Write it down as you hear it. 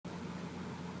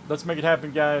Let's make it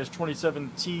happen, guys.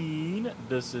 2017.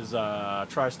 This is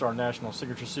Tristar National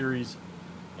Signature Series,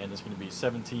 and it's going to be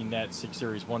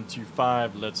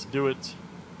 17NATSIGSERIES125. Let's do it.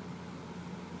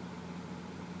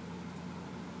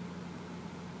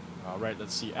 All right,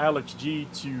 let's see. Alex G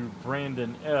to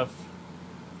Brandon F.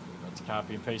 Let's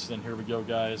copy and paste it in. Here we go,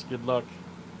 guys. Good luck.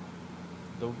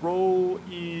 The roll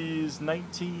is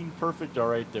 19. Perfect. All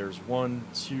right, there's 1,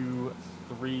 2,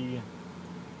 3.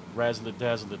 Razzle it,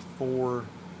 dazzle it, 4.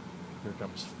 Here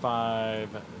comes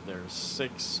 5. There's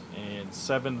 6 and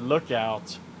 7. Look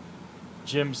out.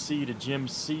 Jim C to Jim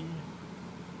C.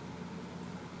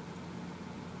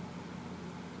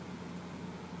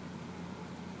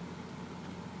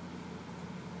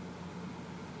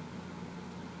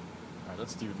 All right,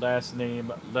 let's do last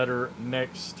name, letter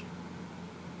next.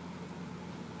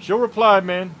 She'll reply,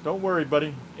 man. Don't worry,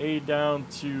 buddy. A down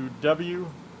to W.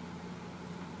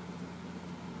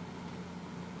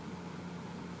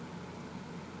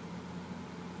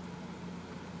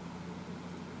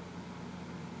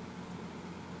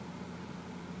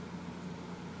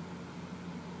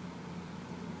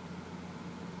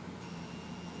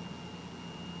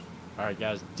 All right,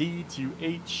 guys. D to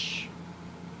H.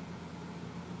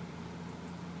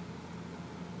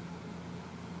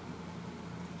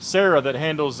 Sarah, that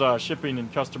handles shipping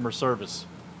and customer service.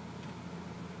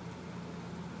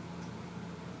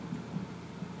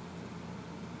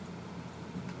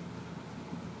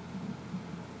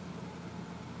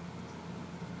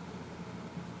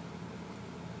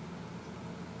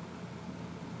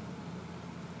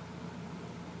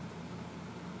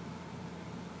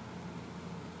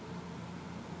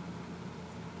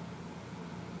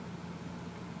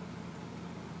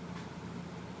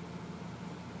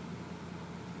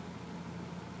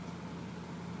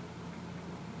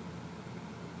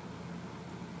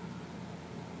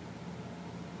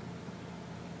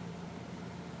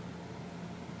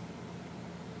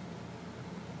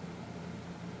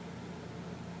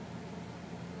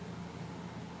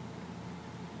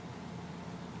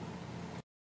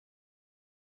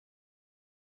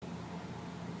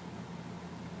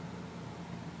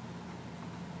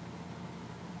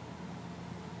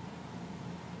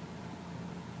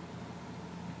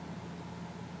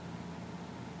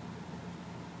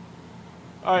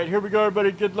 All right, here we go,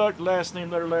 everybody. Good luck. Last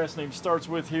name, letter, last name starts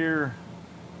with here.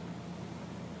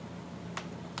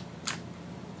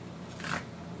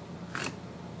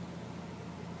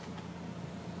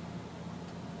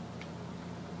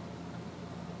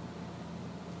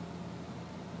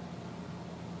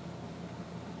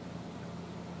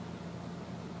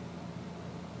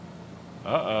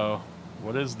 Uh-oh.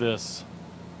 What is this?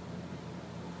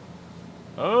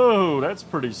 Oh, that's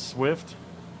pretty swift.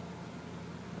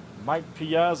 Mike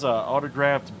Piazza,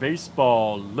 autographed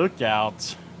baseball. Look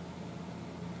out.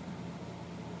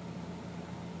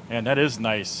 And that is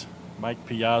nice. Mike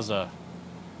Piazza,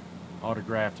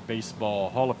 autographed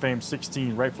baseball. Hall of Fame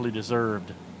 16, rightfully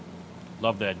deserved.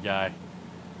 Love that guy.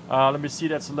 Let me see,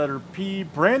 that's the letter P.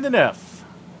 Brandon F.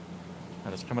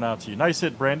 That is coming out to you. Nice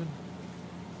hit, Brandon.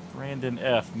 Brandon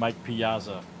F. Mike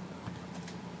Piazza.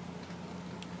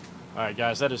 All right,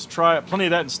 guys, that is plenty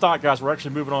of that in stock, guys. We're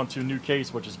actually moving on to a new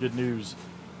case, which is good news.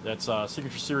 That's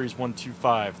Signature Series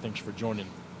 125. Thanks for joining.